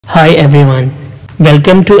Hi everyone,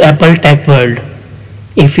 welcome to Apple Tech World.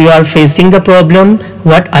 If you are facing the problem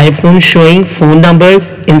what iPhone showing phone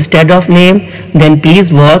numbers instead of name, then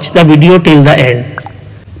please watch the video till the end.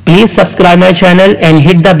 Please subscribe my channel and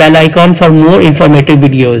hit the bell icon for more informative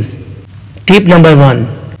videos. Tip number 1.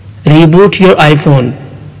 Reboot your iPhone.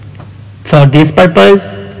 For this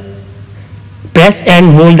purpose, press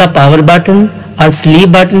and hold the power button or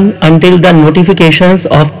sleep button until the notifications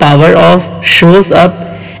of power off shows up,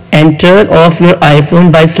 and turn off your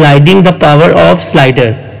iPhone by sliding the power off slider.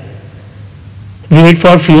 Wait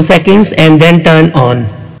for few seconds and then turn on.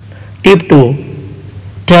 Tip 2.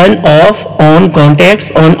 Turn off on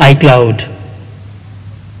contacts on iCloud.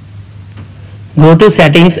 Go to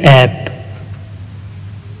Settings app.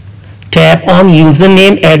 Tap on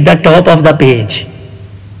username at the top of the page.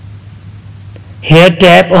 Here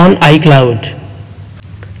tap on iCloud.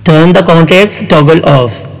 Turn the contacts toggle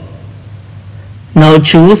off. Now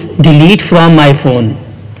choose Delete from my phone.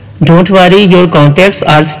 Don't worry, your contacts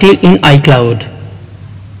are still in iCloud.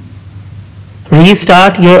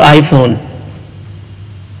 Restart your iPhone.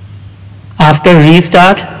 After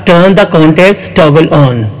restart, turn the contacts toggle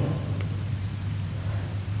on.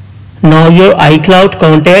 Now your iCloud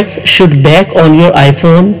contacts should back on your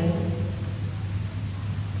iPhone.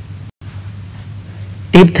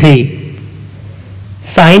 Tip 3.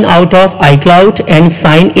 Sign out of iCloud and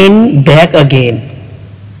sign in back again.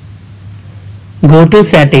 Go to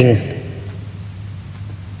Settings.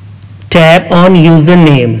 Tap on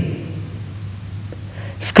Username.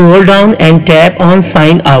 Scroll down and tap on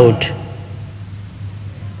Sign Out.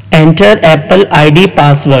 Enter Apple ID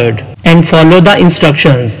password and follow the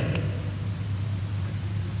instructions.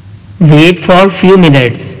 Wait for few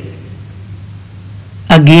minutes.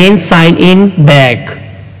 Again sign in back.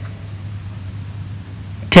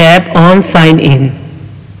 Tap on Sign In.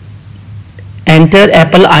 Enter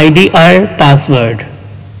Apple ID or password.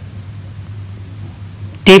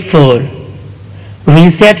 Tip 4.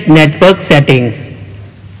 Reset network settings.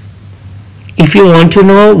 If you want to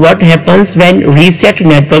know what happens when reset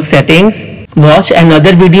network settings, watch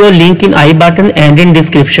another video, link in I button and in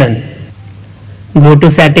description. Go to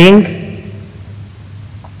Settings.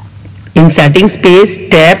 In Settings page,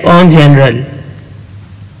 tap on General.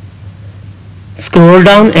 Scroll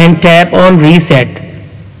down and tap on Reset.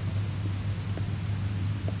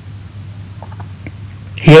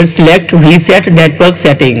 Here select Reset Network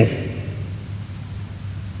Settings.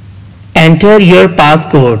 Enter your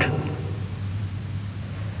passcode.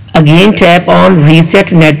 Again tap on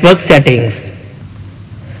Reset Network Settings.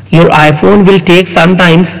 Your iPhone will take some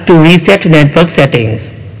time to reset network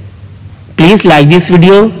settings. Please like this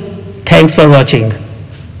video. Thanks for watching.